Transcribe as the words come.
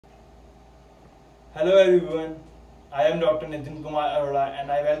Hello everyone, I am Dr. Nitin Kumar Arora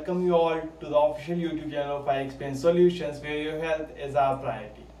and I welcome you all to the official YouTube channel of PhyX Solutions where your health is our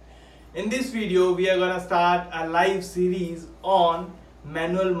priority. In this video, we are going to start a live series on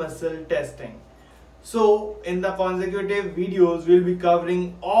manual muscle testing. So, in the consecutive videos, we'll be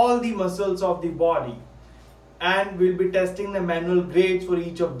covering all the muscles of the body and we'll be testing the manual grades for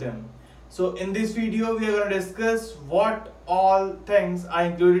each of them. So in this video, we are going to discuss what all things are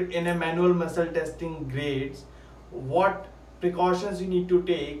included in a manual muscle testing grades, what precautions you need to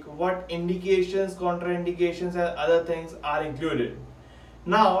take, what indications, contraindications and other things are included.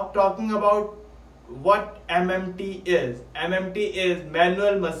 Now talking about what MMT is. MMT is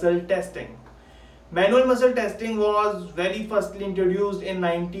manual muscle testing. Manual muscle testing was very firstly introduced in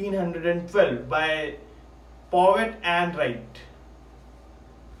 1912 by Powett and Wright.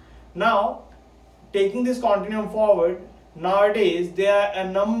 Now, taking this continuum forward, nowadays there are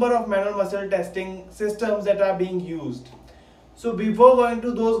a number of manual muscle testing systems that are being used. So before going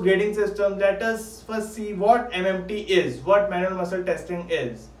to those grading systems, let us first see what MMT is, what manual muscle testing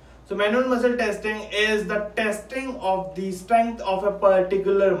is. So manual muscle testing is the testing of the strength of a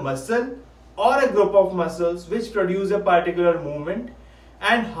particular muscle or a group of muscles which produce a particular movement,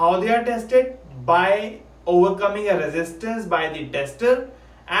 and how they are tested: by overcoming a resistance by the tester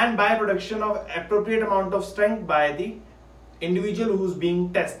and by production of appropriate amount of strength by the individual who's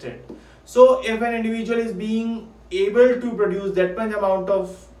being tested. So if an individual is being able to produce that much amount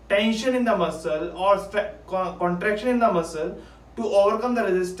of tension in the muscle or contraction in the muscle to overcome the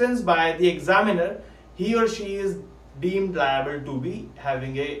resistance by the examiner, he or she is deemed liable to be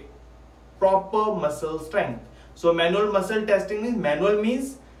having a proper muscle strength. So manual muscle testing means, manual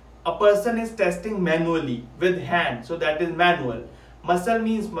means a person is testing manually with hand, so that is manual. Muscle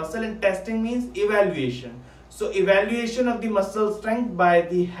means muscle, and testing means evaluation. So evaluation of the muscle strength by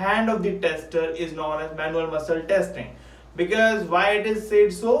the hand of the tester is known as manual muscle testing. Because why it is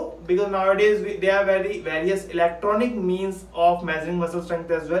said so? Because nowadays there are various electronic means of measuring muscle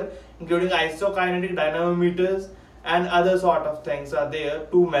strength as well, including isokinetic dynamometers and other sort of things are there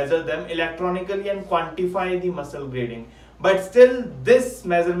to measure them electronically and quantify the muscle grading. But still this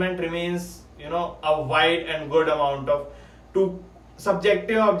measurement remains, a wide and good amount of two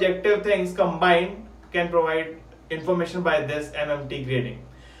subjective objective things combined can provide information by this MMT grading.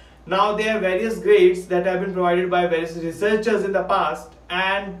 Now there are various grades that have been provided by various researchers in the past,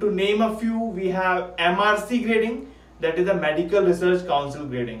 and to name a few, we have MRC grading, that is the Medical Research Council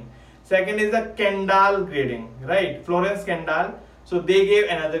grading. Second is the Kendall grading, right? Florence Kendall. So they gave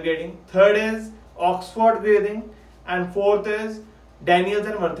another grading. Third is Oxford grading, and fourth is Daniels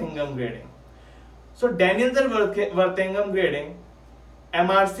and Worthington grading. So Daniels and Worthington grading,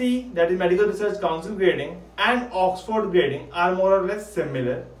 MRC, that is Medical Research Council grading, and Oxford grading are more or less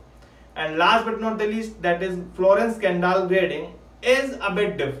similar. And last but not the least, that is Florence Kendall grading is a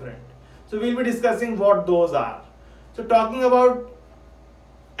bit different. So we'll be discussing what those are. So talking about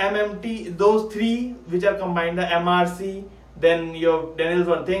MMT, those three which are combined, the MRC, then your Daniels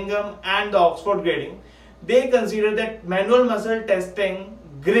Worthington and the Oxford grading, they consider that manual muscle testing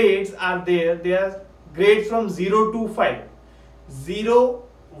grades are there. They are grades from 0 to 5. 0,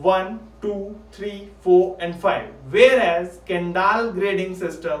 1, 2, 3, 4 and 5. Whereas Kendall grading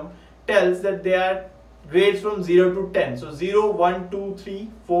system tells that they are grades from 0 to 10. So 0, 1, 2, 3,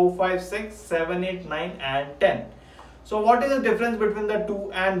 4, 5, 6, 7, 8, 9 and 10. So what is the difference between the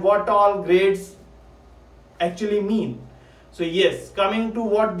two and what all grades actually mean? So yes, coming to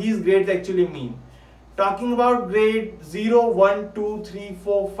what these grades actually mean. Talking about grade 0, 1, 2, 3,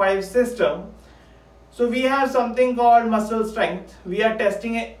 4, 5 system. So we have something called muscle strength. We are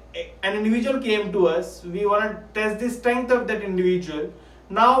testing an individual came to us. We want to test the strength of that individual.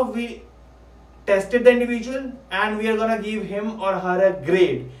 Now we tested the individual and we are going to give him or her a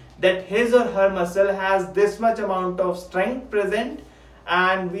grade that his or her muscle has this much amount of strength present,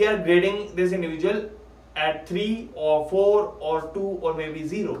 and we are grading this individual at 3 or 4 or 2 or maybe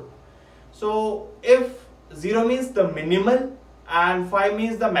 0. So if 0 means the minimal and 5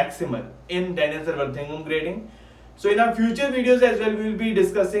 means the maximal in Daniels and Worthington grading. So in our future videos as well, we will be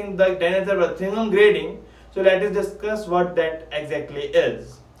discussing the Daniels and Worthington grading. So let us discuss what that exactly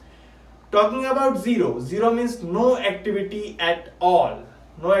is. Talking about 0, 0 means no activity at all.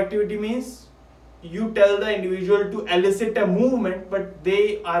 No activity means you tell the individual to elicit a movement, but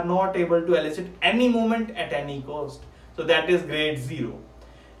they are not able to elicit any movement at any cost. So that is grade 0.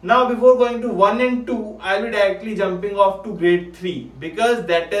 Now before going to 1 and 2, I will be directly jumping off to grade 3, because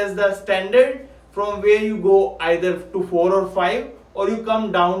that is the standard from where you go either to 4 or 5 or you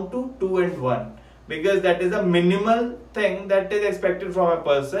come down to 2 and 1. because that is a minimal thing that is expected from a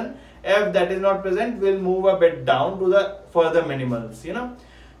person, If that is not present, we'll move a bit down to the further minimals,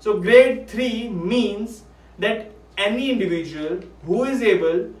 So grade 3 means that any individual who is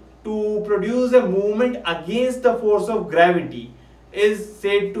able to produce a movement against the force of gravity is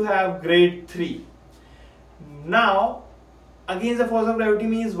said to have grade 3. Now, against the force of gravity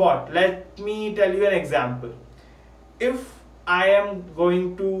means what? Let me tell you an example. If I am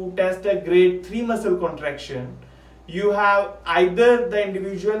going to test a grade 3 muscle contraction, you have either the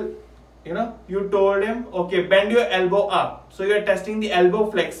individual, you told him, okay, bend your elbow up. So you are testing the elbow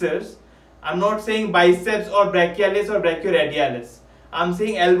flexors. I'm not saying biceps or brachialis or brachioradialis. I'm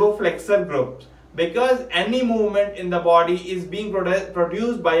saying elbow flexor groups, because any movement in the body is being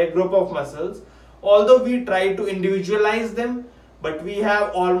produced by a group of muscles. Although we try to individualize them, but we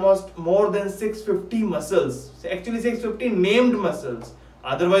have almost more than 650 muscles. Actually 650 named muscles.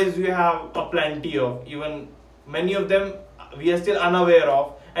 Otherwise we have a plenty of, even many of them we are still unaware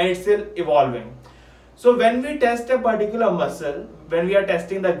of, and it's still evolving. So when we test a particular muscle, when we are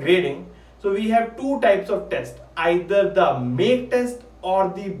testing the grading, so we have two types of tests, either the make test or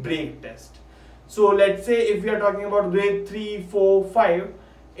the break test. So let's say if we are talking about grade 3, 4, 5,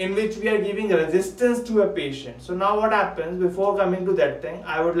 in which we are giving resistance to a patient. So now what happens, before coming to that thing,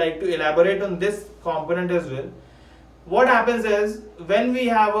 I would like to elaborate on this component as well. What happens is, when we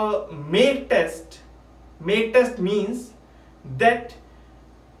have a make test means that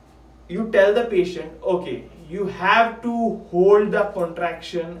you tell the patient, okay, you have to hold the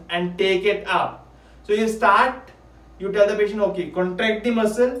contraction and take it up. So you tell the patient, okay, contract the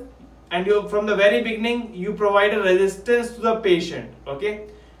muscle, and you from the very beginning you provide a resistance to the patient, okay,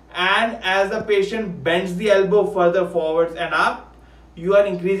 and as the patient bends the elbow further forwards and up, you are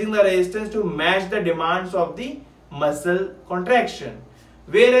increasing the resistance to match the demands of the muscle contraction.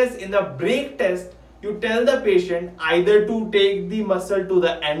 Whereas in the break test, you tell the patient either to take the muscle to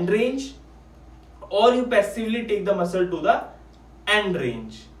the end range, or you passively take the muscle to the end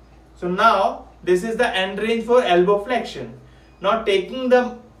range. So now this is the end range for elbow flexion. Now taking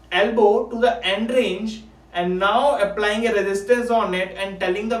the elbow to the end range and now applying a resistance on it and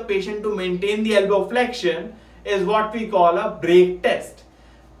telling the patient to maintain the elbow flexion is what we call a break test.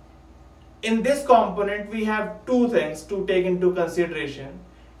 In this component, we have two things to take into consideration.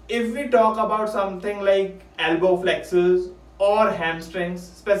 If we talk about something like elbow flexors or hamstrings,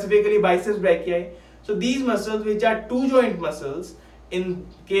 specifically biceps brachii, so these muscles, which are two joint muscles, in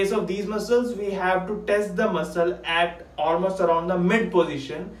case of these muscles, we have to test the muscle at almost around the mid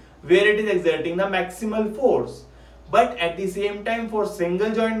position, where it is exerting the maximal force. But at the same time, for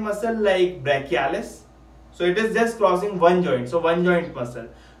single joint muscle like brachialis, so it is just crossing one joint, so one joint muscle.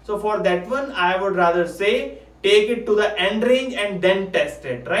 So for that one, I would rather say take it to the end range and then test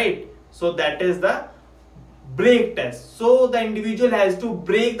it, right? So that is the break test. So the individual has to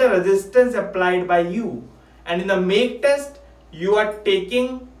break the resistance applied by you. And in the make test, you are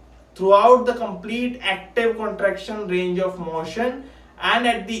taking throughout the complete active contraction range of motion, and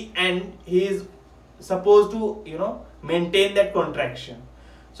at the end he is supposed to maintain that contraction.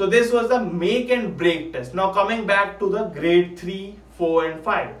 So this was the make and break test. Now coming back to the grade 3, 4 and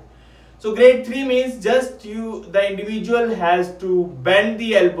 5. So grade 3 means just the individual has to bend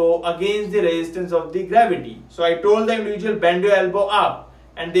the elbow against the resistance of the gravity. So I told the individual bend your elbow up,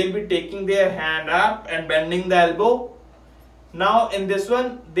 and they'll be taking their hand up and bending the elbow. Now in this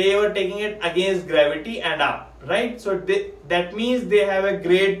one, they were taking it against gravity and up, right? So that means they have a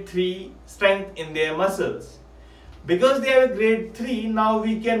grade 3 strength in their muscles. Because they have a grade 3, now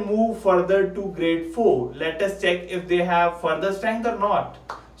we can move further to grade 4. Let us check if they have further strength or not.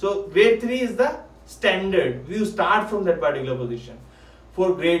 So grade 3 is the standard. You start from that particular position.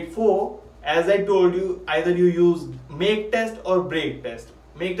 For grade 4, as I told you, either you use make test or break test.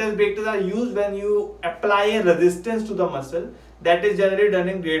 Make test, break test are used when you apply a resistance to the muscle. That is generally done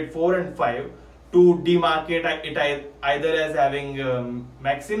in grade 4 and 5 to demarcate it either as having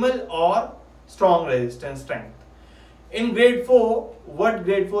maximal or strong resistance strength. In grade 4, what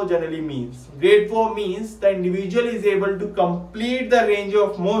grade 4 generally means? Grade 4 means the individual is able to complete the range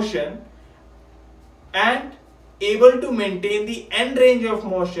of motion and able to maintain the end range of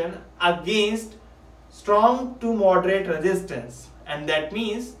motion against strong to moderate resistance. And that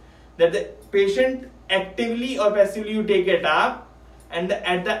means that the patient actively or passively you take it up, and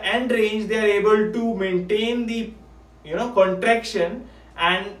at the end range they are able to maintain the contraction,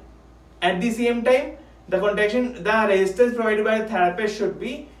 and at the same time the resistance provided by the therapist should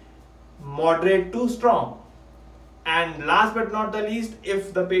be moderate to strong. And last but not the least,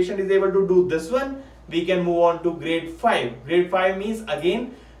 if the patient is able to do this one, we can move on to grade 5. Grade 5 means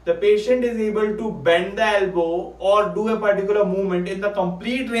again the patient is able to bend the elbow or do a particular movement in the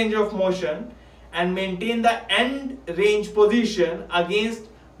complete range of motion and maintain the end range position against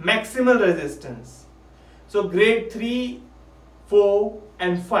maximal resistance. So grade 3, 4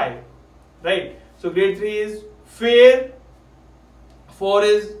 and 5, right? So grade 3 is fair, 4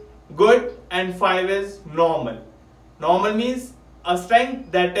 is good and 5 is normal. Normal means a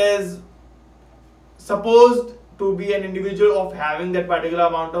strength that is supposed to be an individual of having that particular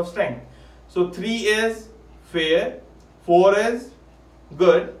amount of strength. So 3 is fair, 4 is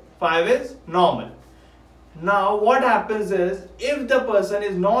good, 5 is normal. Now what happens is, if the person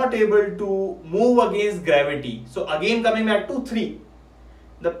is not able to move against gravity, so again coming back to 3,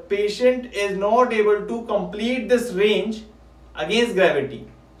 the patient is not able to complete this range against gravity.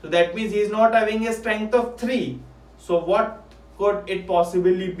 So that means he is not having a strength of 3. So what could it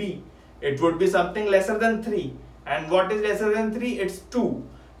possibly be? It would be something lesser than 3. And what is lesser than 3? It's 2.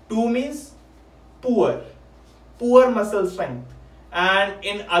 2 means poor muscle strength. And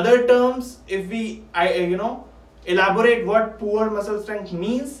in other terms, if we elaborate what poor muscle strength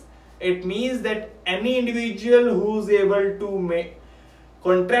means, it means that any individual who is able to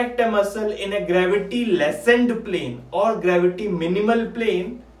contract a muscle in a gravity lessened plane or gravity minimal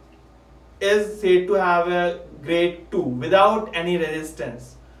plane is said to have a grade 2 without any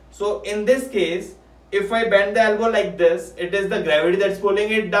resistance. So in this case, if I bend the elbow like this, it is the gravity that's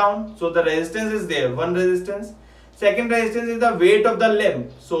pulling it down. So the resistance is there, one resistance. Second resistance is the weight of the limb.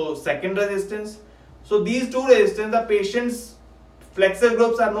 So second resistance. So these two resistance, the patient's flexor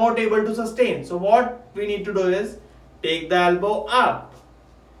groups are not able to sustain. So what we need to do is take the elbow up.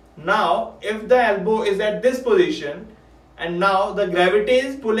 Now if the elbow is at this position and now the gravity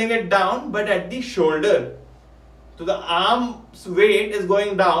is pulling it down but at the shoulder. So the arm's weight is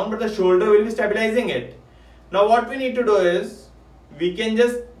going down but the shoulder will be stabilizing it. Now what we need to do is we can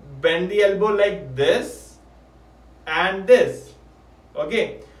just bend the elbow like this and this.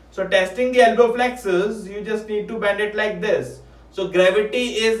 Okay. So testing the elbow flexors, you just need to bend it like this. So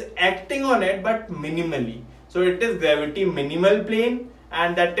gravity is acting on it but minimally. So it is gravity minimal plane.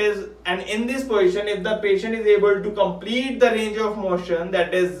 And in this position, if the patient is able to complete the range of motion,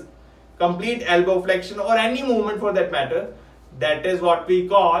 that is complete elbow flexion or any movement for that matter, that is what we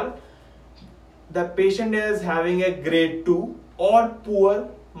call the patient is having a grade 2 or poor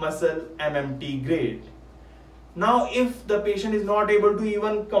muscle MMT grade. Now if the patient is not able to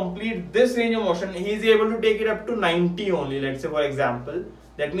even complete this range of motion, he is able to take it up to 90 only, let's say for example.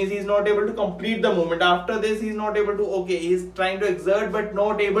 That means he is not able to complete the movement. After this he is not able to, okay, he is trying to exert but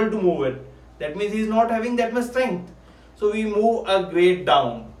not able to move it. That means he is not having that much strength. So we move a grade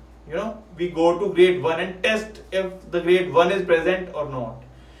down. We go to grade 1 and test if the grade 1 is present or not.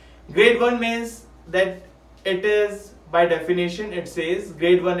 Grade 1 means that it is, by definition it says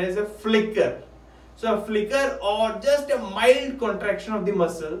grade 1 is a flicker. So a flicker or just a mild contraction of the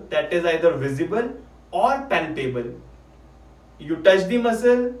muscle that is either visible or palpable. You touch the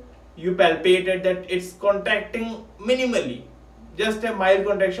muscle, you palpate it that it's contracting minimally. Just a mild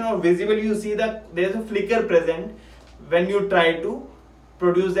contraction or visible, you see that there is a flicker present when you try to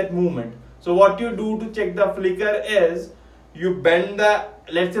produce that movement. So what you do to check the flicker is you bend the,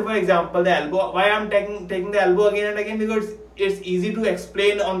 let's say for example, the elbow. Why I'm taking the elbow again and again? Because it's easy to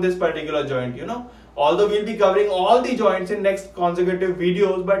explain on this particular joint, Although we'll be covering all the joints in next consecutive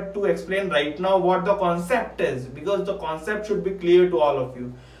videos, but to explain right now what the concept is, because the concept should be clear to all of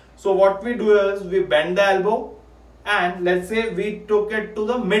you. So what we do is we bend the elbow and let's say we took it to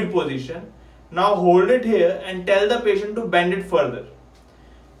the mid position. Now hold it here and tell the patient to bend it further.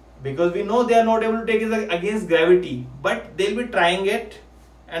 Because we know they are not able to take it against gravity, but they'll be trying it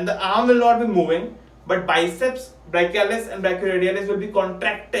and the arm will not be moving, but biceps brachialis and brachioradialis will be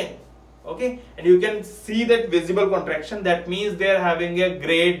contracting. Okay, and you can see that visible contraction. That means they are having a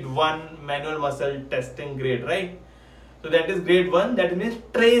grade 1 manual muscle testing grade, right? So that is grade 1. That means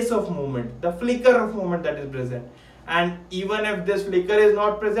trace of movement, the flicker of movement that is present. And even if this flicker is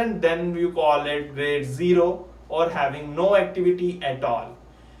not present, then you call it grade 0 or having no activity at all.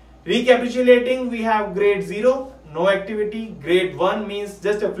 Recapitulating, we have grade 0, no activity. Grade 1 means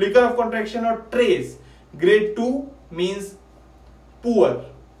just a flicker of contraction or trace. Grade 2 means poor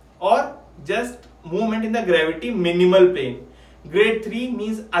or just movement in the gravity minimal plane. Grade 3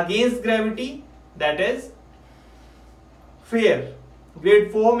 means against gravity, that is fair.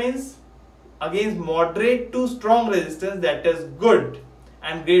 Grade 4 means against moderate to strong resistance, that is good.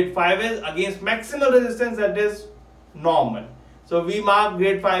 And grade 5 is against maximal resistance, that is normal. So we mark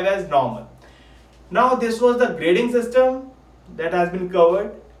grade 5 as normal. Now this was the grading system that has been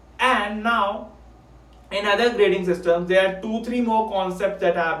covered, and now In other grading systems, there are 2-3 more concepts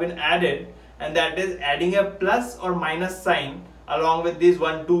that have been added, and that is adding a plus or minus sign along with these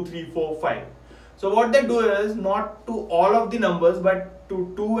 1, 2, 3, 4, 5. So what they do is, not to all of the numbers but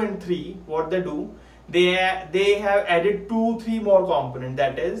to 2 and 3, what they do, they have added 2-3 more components,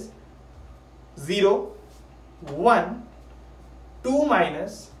 that is 0, 1, 2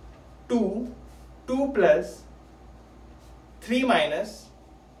 minus, 2, 2 plus, 3 minus,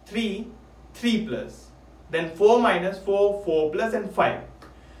 3, 3 plus, then 4 minus, 4, 4 plus, and 5.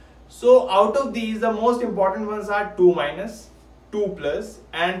 So out of these, the most important ones are 2 minus, 2 plus,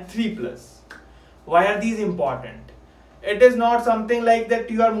 and 3 plus. Why are these important? It is not something like that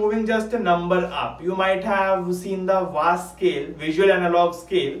you are moving just a number up. You might have seen the VAS scale, visual analog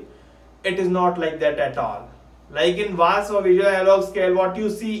scale. It is not like that at all. Like in VAS or visual analog scale, what you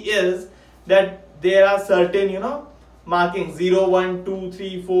see is that there are certain, markings 0, 1, 2,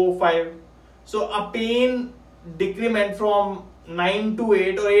 3, 4, 5. So a pain decrement from 9 to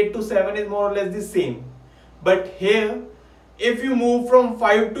 8 or 8 to 7 is more or less the same. But here, if you move from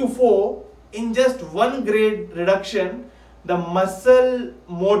 5 to 4, in just one grade reduction, the muscle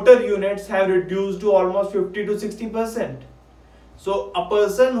motor units have reduced to almost 50 to 60%. So a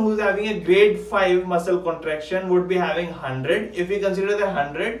person who is having a grade 5 muscle contraction would be having 100. If we consider the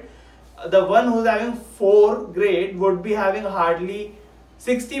 100, the one who is having 4 grade would be having hardly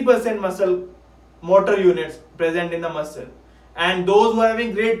 60% muscle motor units present in the muscle. And those who are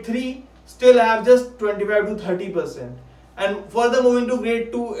having grade 3 still have just 25 to 30%. And further moving to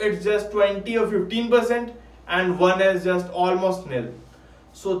grade 2, it's just 20 or 15%, and 1 is just almost nil.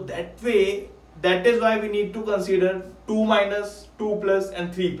 So that way, that is why we need to consider 2 minus, 2 plus,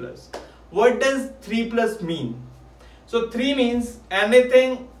 and 3 plus. What does 3 plus mean? So 3 means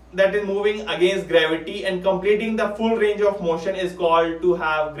anything that is moving against gravity and completing the full range of motion is called to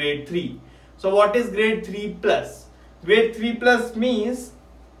have grade 3. So what is grade 3 plus? Grade 3 plus means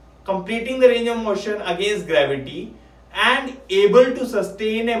completing the range of motion against gravity and able to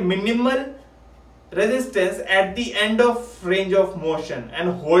sustain a minimal resistance at the end of range of motion and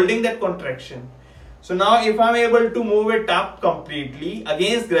holding that contraction. So now if I am able to move it up completely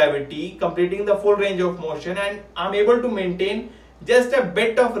against gravity, completing the full range of motion, and I am able to maintain just a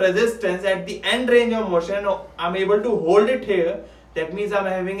bit of resistance at the end range of motion, I am able to hold it here, that means I am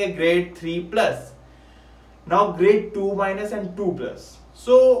having a grade 3 plus. Now grade 2 minus and 2 plus.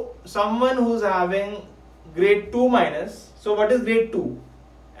 So someone who is having grade 2 minus, so what is grade 2?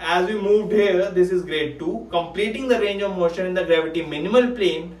 As we moved here, this is grade 2, completing the range of motion in the gravity minimal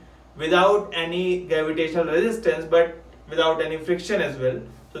plane without any gravitational resistance but without any friction as well.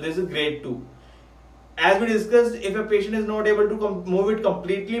 So this is grade 2. As we discussed, if a patient is not able to move it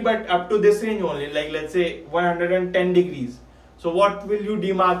completely but up to this range only, like let's say 110 degrees. So what will you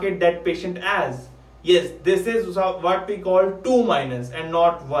demarcate that patient as? Yes, this is what we call 2 minus and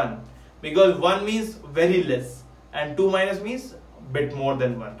not 1. Because 1 means very less and 2 minus means bit more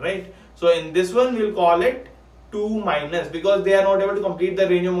than 1, right? So in this one we'll call it 2 minus because they are not able to complete the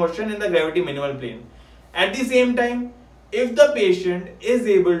range of motion in the gravity minimal plane. At the same time, if the patient is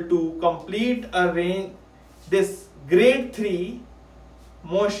able to complete a range, this grade 3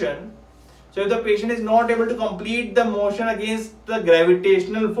 motion, so if the patient is not able to complete the motion against the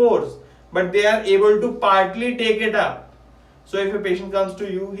gravitational force, but they are able to partly take it up. So if a patient comes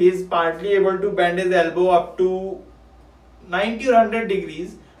to you, he is partly able to bend his elbow up to 90 or 100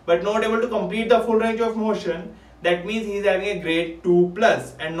 degrees, but not able to complete the full range of motion, that means he is having a grade 2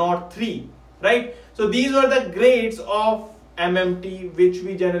 plus and not 3, right? So these are the grades of MMT which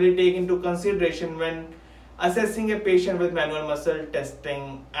we generally take into consideration when assessing a patient with manual muscle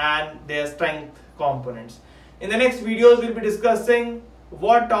testing and their strength components. In the next videos, we'll be discussing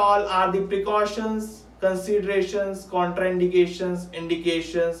what all are the precautions, considerations, contraindications,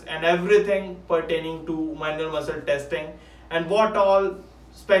 indications, and everything pertaining to manual muscle testing, and what all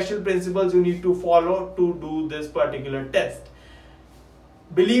special principles you need to follow to do this particular test.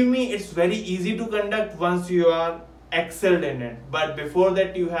 Believe me, it's very easy to conduct once you are excelled in it, but before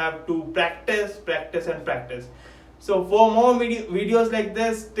that you have to practice, practice and practice. So for more videos like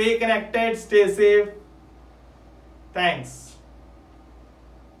this, stay connected, stay safe. Thanks.